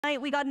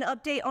We got an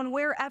update on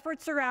where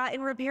efforts are at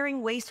in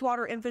repairing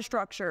wastewater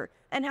infrastructure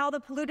and how the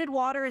polluted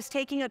water is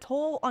taking a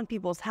toll on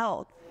people's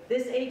health.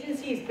 This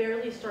agency is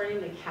barely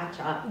starting to catch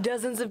up.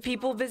 Dozens of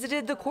people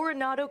visited the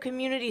Coronado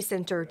Community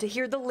Center to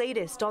hear the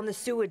latest on the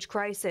sewage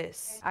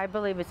crisis. I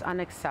believe it's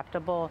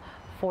unacceptable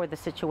for the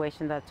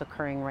situation that's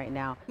occurring right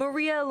now.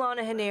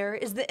 Maria-Elena Giner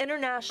is the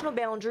International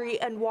Boundary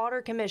and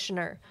Water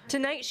Commissioner.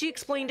 Tonight, she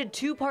explained a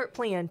two-part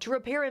plan to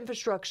repair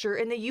infrastructure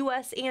in the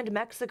U.S. and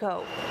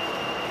Mexico.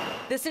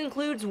 This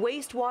includes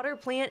wastewater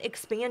plant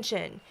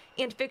expansion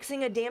and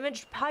fixing a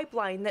damaged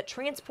pipeline that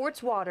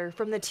transports water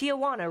from the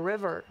Tijuana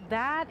River.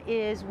 That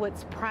is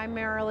what's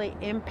primarily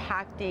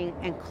impacting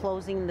and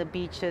closing the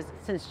beaches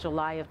since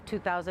July of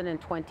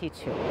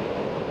 2022.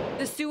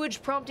 The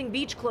sewage prompting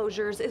beach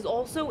closures is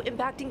also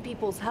impacting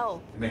people's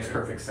health. It makes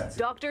perfect sense.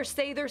 Doctors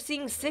say they're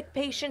seeing sick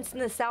patients in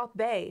the South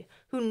Bay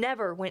who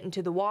never went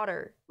into the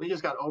water. We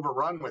just got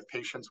overrun with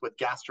patients with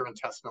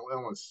gastrointestinal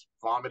illness,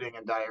 vomiting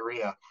and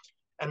diarrhea.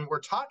 And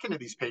we're talking to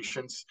these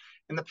patients.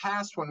 In the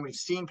past, when we've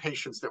seen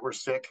patients that were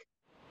sick,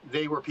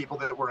 they were people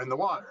that were in the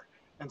water.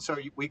 And so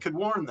we could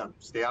warn them,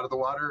 stay out of the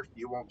water,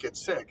 you won't get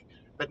sick.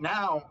 But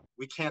now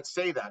we can't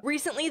say that.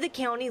 Recently, the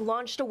county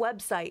launched a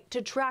website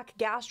to track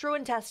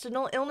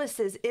gastrointestinal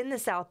illnesses in the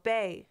South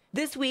Bay.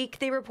 This week,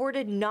 they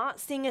reported not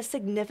seeing a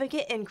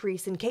significant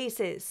increase in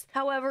cases.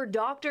 However,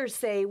 doctors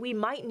say we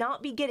might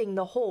not be getting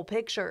the whole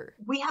picture.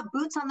 We have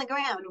boots on the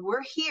ground.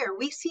 We're here.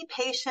 We see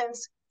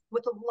patients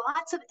with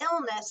lots of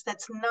illness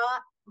that's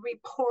not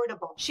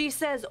reportable. She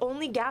says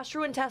only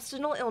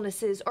gastrointestinal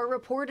illnesses are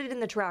reported in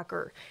the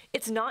tracker.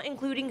 It's not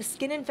including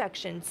skin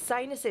infections,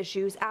 sinus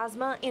issues,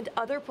 asthma, and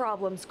other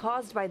problems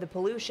caused by the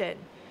pollution.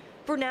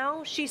 For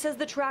now, she says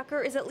the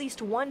tracker is at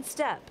least one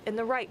step in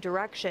the right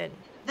direction.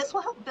 This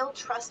will help build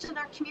trust in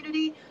our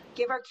community,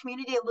 give our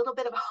community a little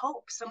bit of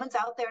hope. Someone's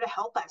out there to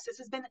help us. This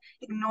has been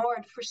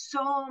ignored for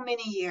so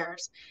many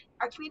years.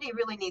 Our community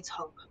really needs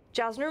hope.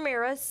 Jasmine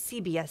Ramirez,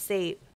 CBS 8.